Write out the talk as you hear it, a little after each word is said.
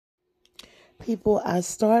People, I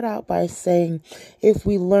start out by saying, if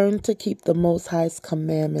we learn to keep the Most High's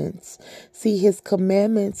commandments, see, His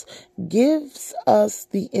commandments gives us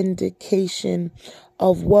the indication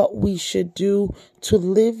of what we should do to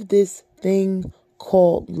live this thing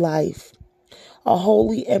called life. A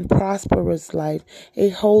holy and prosperous life, a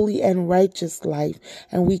holy and righteous life.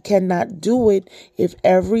 And we cannot do it if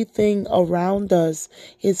everything around us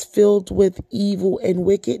is filled with evil and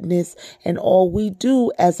wickedness, and all we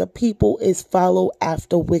do as a people is follow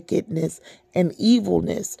after wickedness and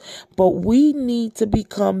evilness. But we need to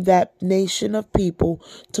become that nation of people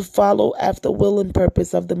to follow after will and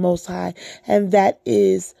purpose of the Most High, and that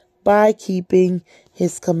is by keeping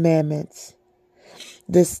His commandments.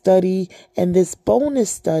 This study and this bonus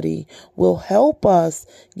study will help us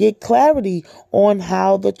get clarity on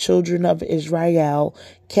how the children of Israel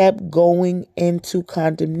kept going into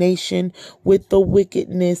condemnation with the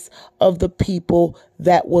wickedness of the people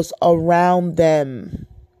that was around them.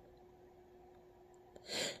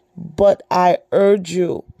 But I urge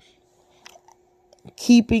you,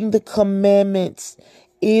 keeping the commandments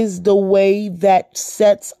is the way that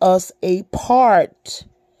sets us apart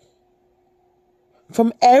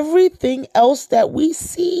from everything else that we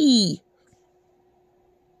see.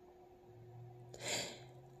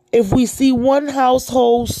 If we see one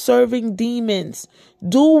household serving demons,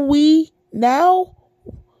 do we now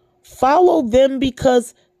follow them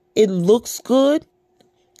because it looks good?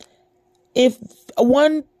 If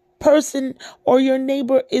one person or your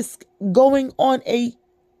neighbor is going on a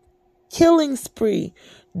killing spree,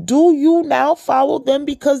 do you now follow them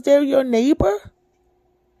because they're your neighbor?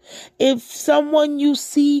 If someone you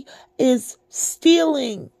see is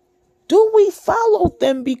stealing, do we follow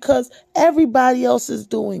them because everybody else is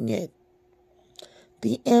doing it?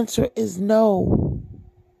 The answer is no.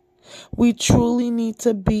 We truly need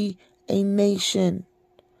to be a nation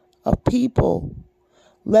of people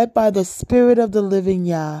led by the Spirit of the living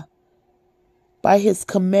Yah, by His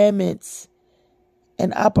commandments,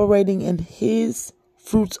 and operating in His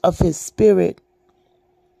fruits of His Spirit.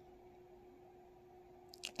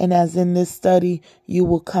 And as in this study, you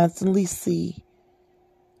will constantly see,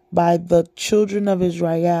 by the children of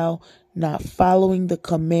Israel not following the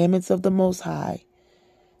commandments of the Most High,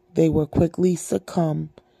 they will quickly succumb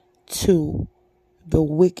to the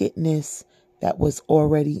wickedness that was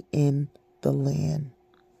already in the land.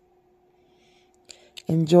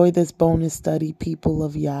 Enjoy this bonus study, people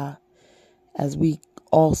of Yah, as we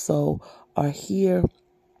also are here.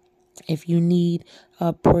 If you need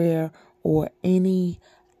a prayer or any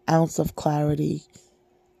ounce of clarity,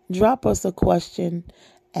 drop us a question,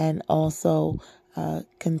 and also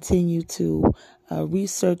continue to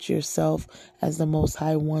research yourself, as the Most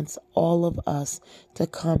High wants all of us to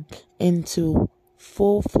come into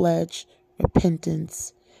full-fledged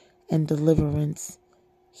repentance and deliverance,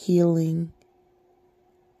 healing,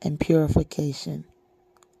 and purification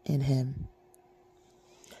in Him.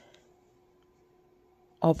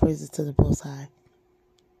 All praises to the Most High.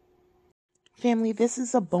 Family, this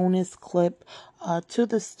is a bonus clip to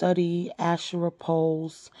the study, Asherah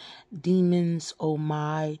Poles, Demons, Oh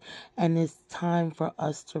My, and it's time for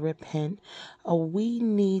us to repent. We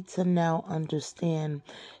need to now understand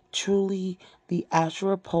truly the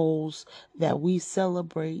Asherah Poles that we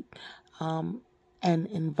celebrate and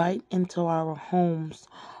invite into our homes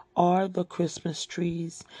are the Christmas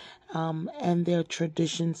trees and their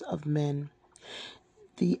traditions of men.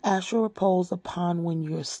 The Asherah poles upon when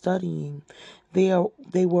you're studying, they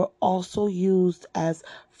were also used as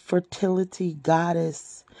fertility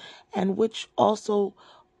goddess, and which also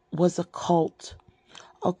was a cultic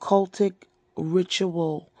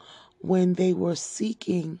ritual when they were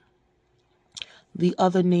seeking the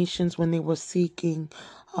other nations, when they were seeking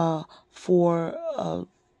for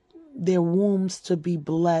their wombs to be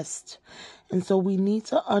blessed. And so we need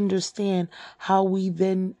to understand how we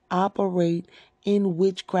then operate in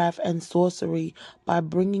witchcraft and sorcery by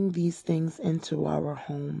bringing these things into our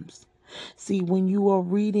homes. See, when you are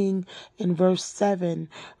reading in verse 7,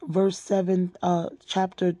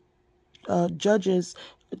 chapter Judges,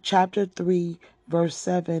 chapter 3, verse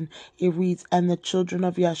 7, it reads, "And the children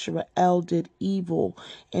of Yashara'el did evil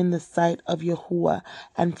in the sight of Yahuwah,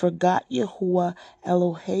 and forgot Yahuwah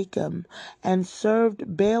Elohim, and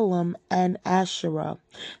served Balaam and Asherah."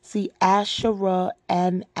 See, Asherah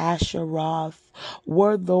and Asheroth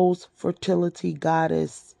were those fertility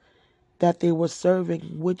goddess that they were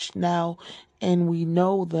serving, which now, and we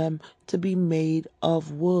know them to be made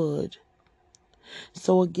of wood.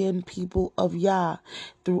 So again, people of Yah,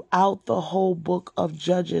 throughout the whole book of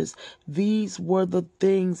Judges, these were the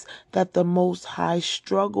things that the Most High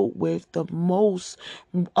struggled with the most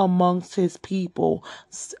amongst his people,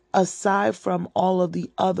 aside from all of the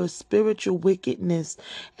other spiritual wickedness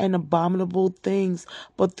and abominable things.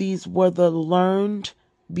 But these were the learned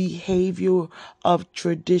behavior of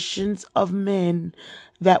traditions of men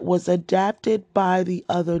that was adapted by the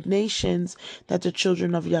other nations, that the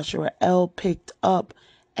children of Asherah picked up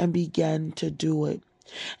and began to do it.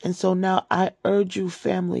 And so now I urge you,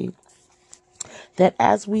 family, that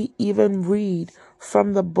as we even read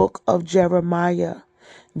from the book of Jeremiah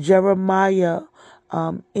in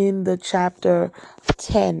the chapter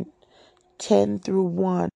 10 through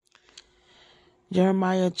 1,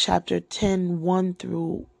 Jeremiah chapter 10, 1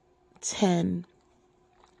 through 10,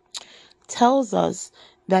 tells us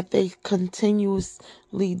that they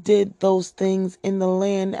continuously did those things in the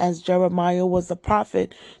land, as Jeremiah was the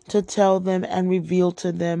prophet to tell them and reveal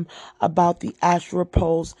to them about the Asherah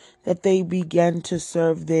poles that they began to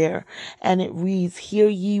serve there. And it reads, "Hear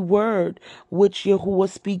ye word which Yahuwah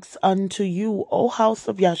speaks unto you, O house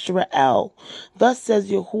of Yashara'el. Thus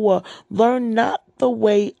says Yahuwah, learn not the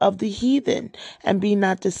way of the heathen, and be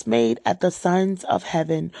not dismayed at the signs of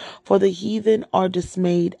heaven, for the heathen are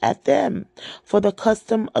dismayed at them. For the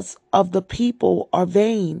customs of the people are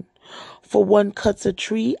vain. For one cuts a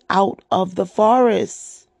tree out of the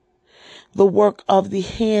forest, the work of the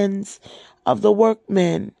hands of the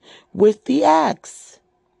workmen with the axe."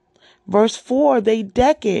 Verse 4, "They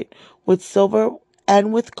deck it with silver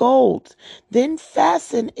and with gold, then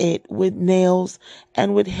fasten it with nails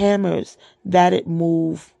and with hammers, that it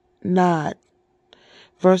move not."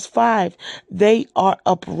 Verse 5, "They are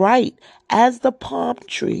upright as the palm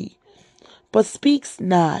tree, but speaks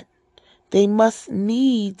not. They must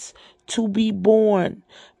needs to be born,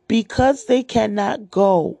 because they cannot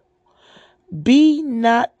go. Be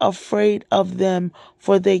not afraid of them,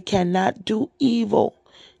 for they cannot do evil,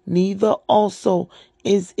 neither also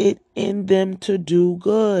is it in them to do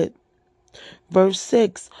good." Verse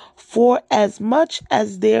 6, "For as much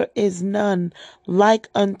as there is none like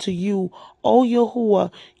unto you, O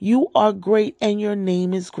Yahuwah, you are great, and your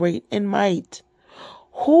name is great in might.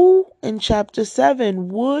 Who," in chapter 7,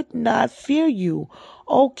 "would not fear you,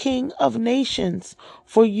 O King of nations?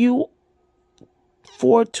 For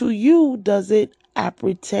to you does it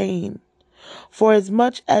appertain. For as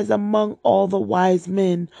much as among all the wise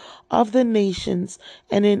men of the nations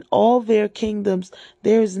and in all their kingdoms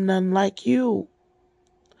there is none like you."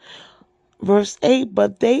 Verse 8,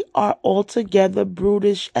 "But they are altogether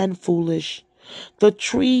brutish and foolish. The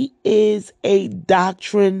tree is a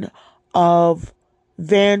doctrine of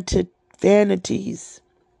vanities."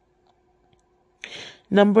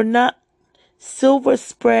 Number 9, "Silver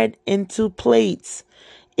spread into plates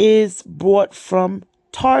is brought from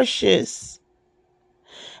Tarshish,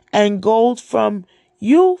 and gold from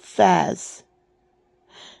Uphaz,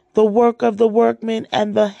 the work of the workman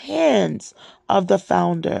and the hands of the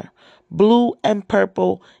founder. Blue and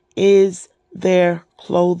purple is their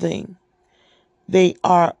clothing. They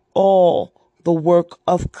are all the work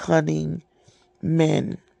of cunning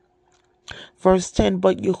men." Verse 10,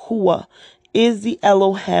 "But Yahuwah is the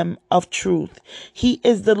Elohim of truth. He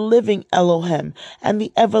is the living Elohim and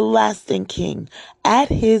the everlasting King. At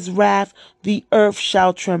his wrath the earth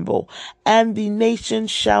shall tremble, and the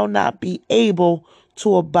nations shall not be able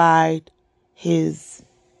to abide his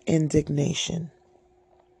indignation."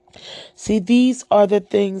 See, these are the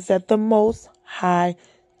things that the Most High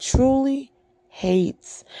truly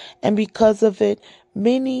hates. And because of it,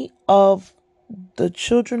 many of the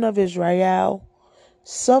children of Israel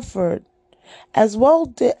suffered, as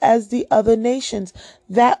well as the other nations.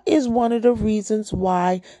 That is one of the reasons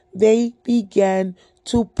why they began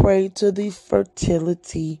to pray to the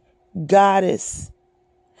fertility goddess,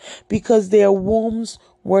 because their wombs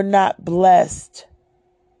were not blessed,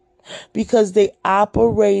 because they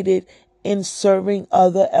operated in serving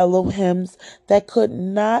other Elohims that could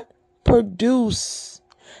not produce,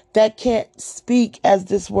 that can't speak, as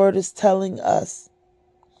this word is telling us,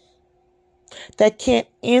 that can't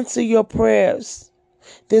answer your prayers.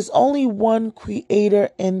 There's only one creator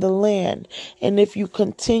in the land. And if you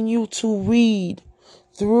continue to read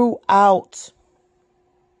throughout,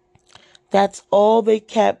 that's all they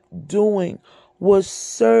kept doing, was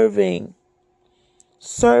serving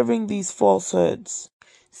these falsehoods.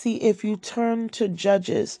 See, if you turn to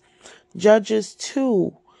Judges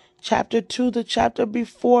 2, chapter 2, the chapter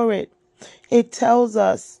before it, it tells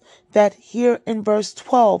us that here in verse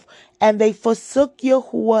 12, "And they forsook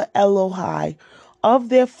Yahuwah Elohai of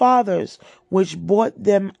their fathers, which brought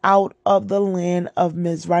them out of the land of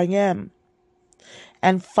Mizraim,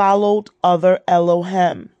 and followed other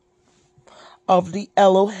Elohim, of the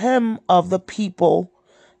Elohim of the people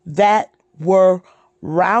that were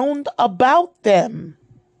round about them,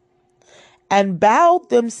 and bowed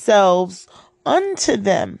themselves unto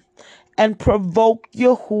them, and provoked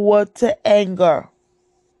Yahuwah to anger.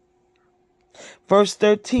 Verse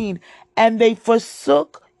 13, and they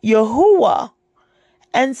forsook Yahuwah,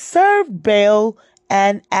 and served Baal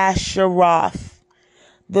and Asherah,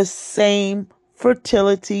 the same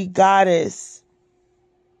fertility goddess.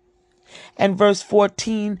 And verse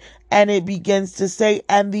 14, and it begins to say,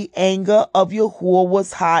 and the anger of Yahuwah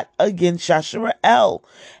was hot against Asherah,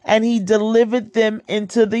 and he delivered them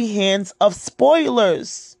into the hands of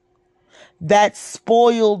spoilers that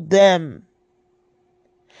spoiled them,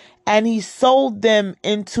 and he sold them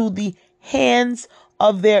into the hands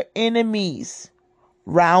of their enemies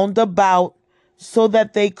round about, so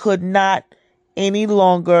that they could not any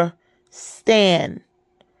longer stand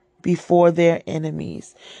before their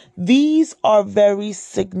enemies. These are very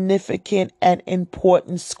significant and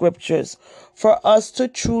important scriptures for us to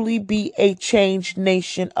truly be a changed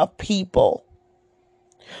nation of people.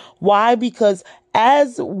 Why? Because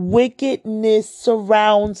as wickedness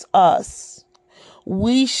surrounds us,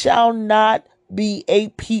 we shall not be a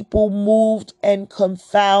people moved and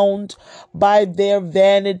confounded by their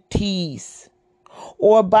vanities,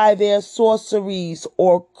 or by their sorceries,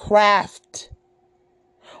 or craft,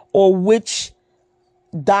 or witch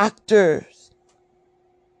doctors.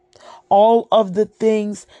 All of the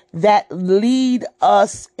things that lead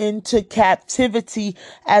us into captivity,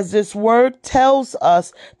 as this word tells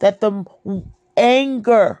us that the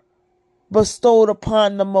anger bestowed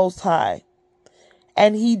upon the Most High,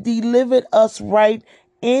 and he delivered us right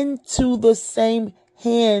into the same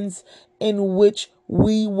hands in which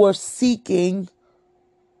we were seeking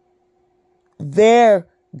their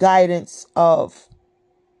guidance of.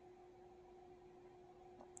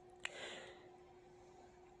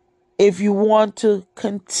 If you want to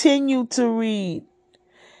continue to read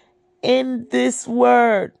in this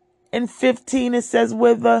word, in 15 it says,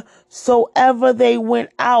 whithersoever they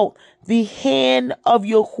went out, the hand of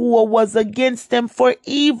Yahuwah was against them for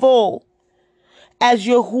evil, as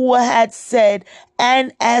Yahuwah had said,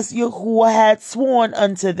 and as Yahuwah had sworn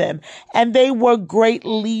unto them, and they were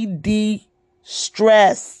greatly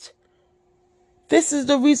distressed. This is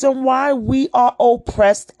the reason why we are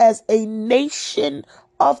oppressed as a nation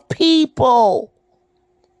of people.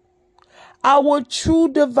 Our true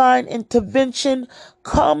divine intervention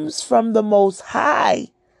comes from the Most High.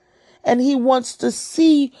 And he wants to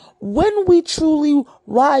see when we truly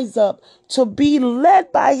rise up to be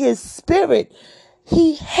led by his spirit.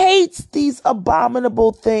 He hates these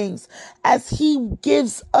abominable things, as he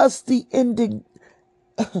gives us the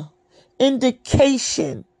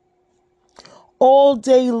indication all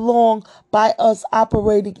day long by us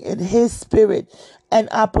operating in his spirit, and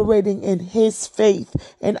operating in his faith,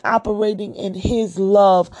 and operating in his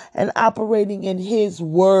love, and operating in his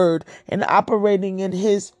word, and operating in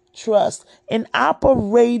his trust, and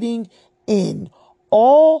operating in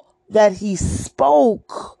all that he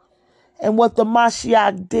spoke and what the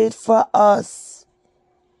Mashiach did for us,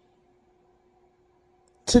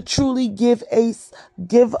 to truly give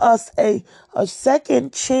us a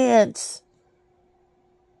second chance,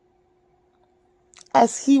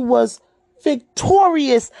 as he was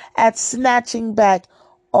victorious at snatching back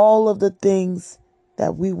all of the things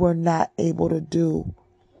that we were not able to do.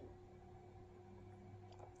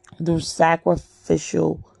 The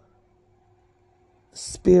sacrificial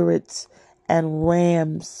spirits and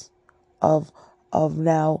rams of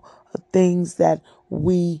now things that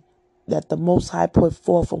the Most High put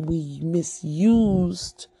forth, and we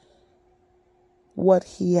misused what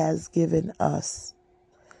he has given us.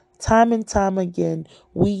 Time and time again,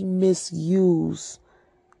 we misuse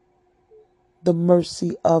the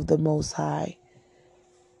mercy of the Most High,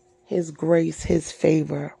 his grace, his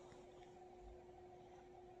favor.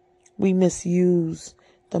 We misuse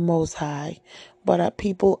the Most High. But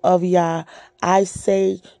people of Yah, I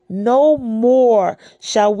say, no more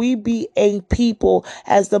shall we be a people,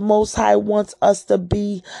 as the Most High wants us to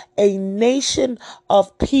be, a nation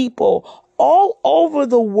of people all over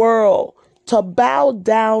the world, to bow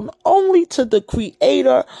down only to the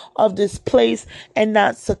creator of this place, and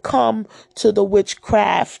not succumb to the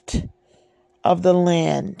witchcraft of the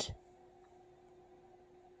land.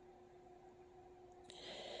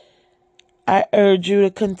 I urge you to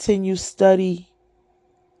continue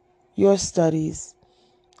your studies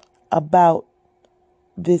about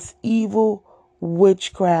this evil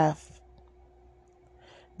witchcraft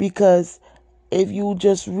Because if you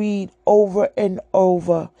just read over and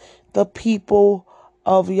over, the people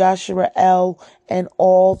of Yashara'el and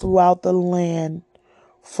all throughout the land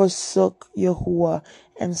forsook Yahuwah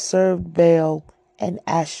and served Baal and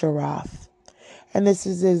Asherah. And this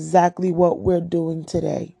is exactly what we're doing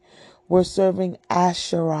today. We're serving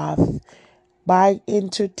Asherah by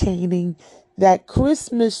entertaining that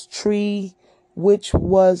Christmas tree, which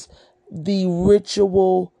was the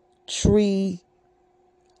ritual tree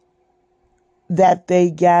that they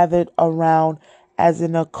gathered around as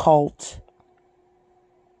an occult.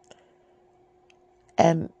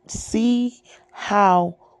 And see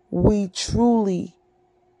how we truly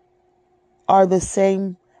are the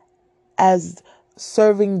same as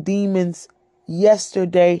serving demons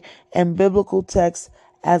yesterday and biblical texts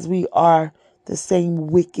as we are the same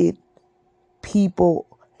wicked people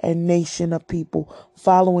and nation of people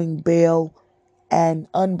following Baal and,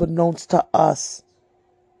 unbeknownst to us,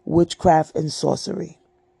 witchcraft and sorcery.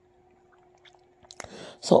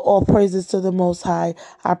 So all praises to the Most High.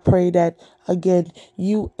 I pray that, again,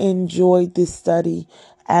 you enjoyed this study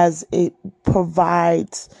as it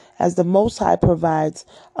provides, as the Most High provides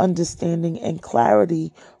understanding and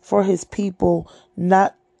clarity for his people,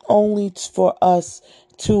 not only for us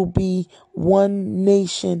to be one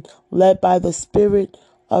nation led by the Spirit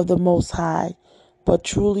of the Most High, but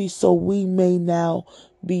truly so we may now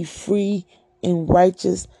be free in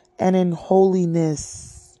righteous and in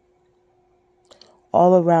holiness.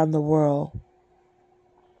 All around the world,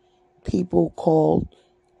 people called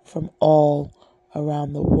from all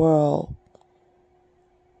around the world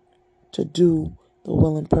to do the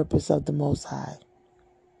will and purpose of the Most High.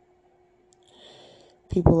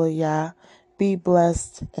 People of Yah, be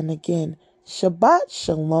blessed. And again, Shabbat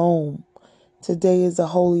Shalom. Today is a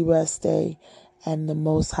holy rest day, and the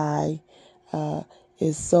Most High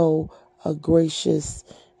is so gracious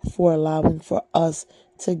for allowing for us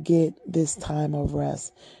to get this time of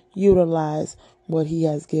rest. Utilize what he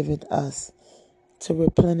has given us to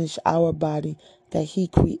replenish our body that he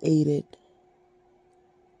created.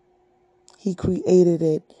 He created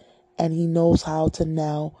it, and he knows how to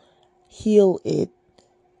now heal it.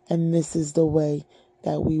 And this is the way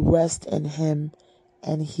that we rest in him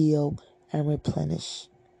and heal and replenish.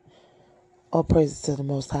 All praises to the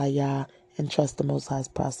Most High Yah, and trust the Most High's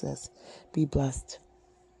process. Be blessed.